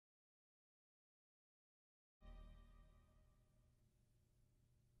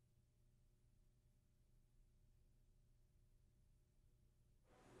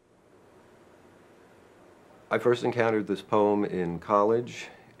I first encountered this poem in college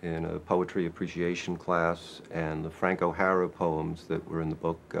in a poetry appreciation class, and the Frank O'Hara poems that were in the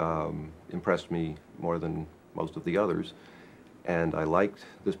book impressed me more than most of the others. And I liked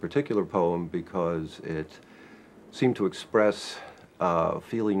this particular poem because it seemed to express a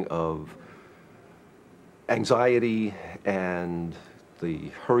feeling of anxiety and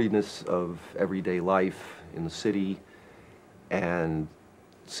the hurriedness of everyday life in the city, and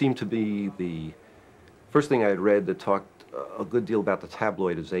seemed to be the first thing I had read that talked a good deal about the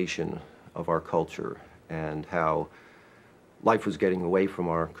tabloidization of our culture and how life was getting away from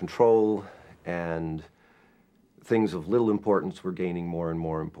our control and things of little importance were gaining more and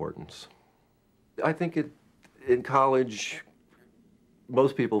more importance. I think in college,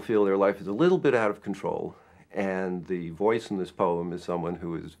 most people feel their life is a little bit out of control, and the voice in this poem is someone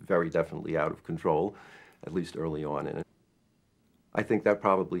who is very definitely out of control, at least early on in it. I think that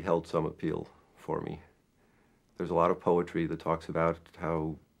probably held some appeal for me. There's a lot of poetry that talks about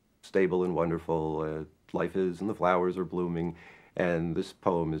how stable and wonderful life is and the flowers are blooming, and this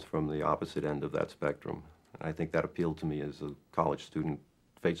poem is from the opposite end of that spectrum. I think that appealed to me as a college student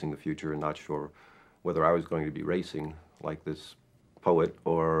facing the future and not sure whether I was going to be racing like this poet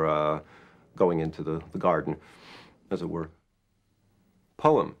or going into the garden, as it were.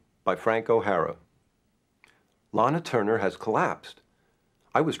 Poem by Frank O'Hara. Lana Turner has collapsed.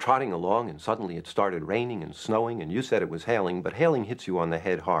 I was trotting along and suddenly it started raining and snowing, and you said it was hailing, but hailing hits you on the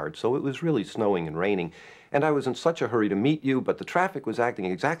head hard, so it was really snowing and raining. And I was in such a hurry to meet you, but the traffic was acting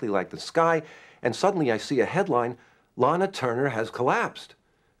exactly like the sky, and suddenly I see a headline, Lana Turner has collapsed.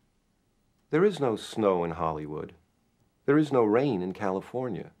 There is no snow in Hollywood. There is no rain in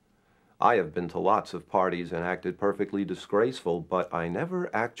California. I have been to lots of parties and acted perfectly disgraceful, but I never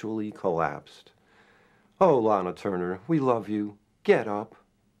actually collapsed. Oh, Lana Turner, we love you. Get up.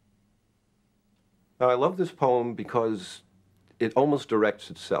 Now, I love this poem because it almost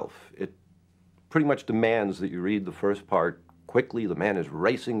directs itself. It pretty much demands that you read the first part quickly. The man is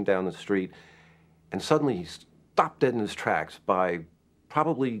racing down the street, and suddenly he's stopped dead in his tracks by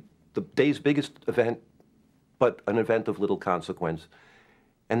probably the day's biggest event, but an event of little consequence.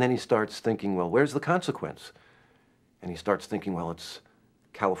 And then he starts thinking, well, where's the consequence? And he starts thinking, well, it's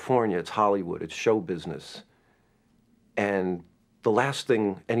California, it's Hollywood, it's show business. And the last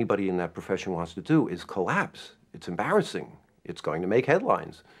thing anybody in that profession wants to do is collapse. It's embarrassing. It's going to make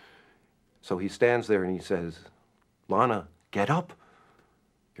headlines. So he stands there and he says, Lana, get up.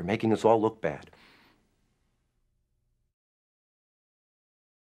 You're making us all look bad.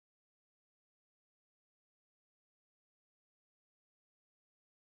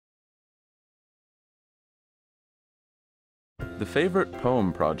 The Favorite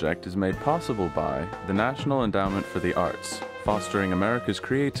Poem Project is made possible by the National Endowment for the Arts, fostering America's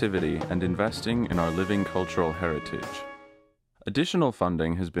creativity and investing in our living cultural heritage. Additional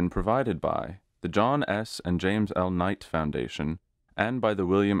funding has been provided by the John S. and James L. Knight Foundation and by the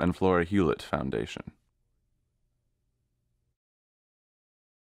William and Flora Hewlett Foundation.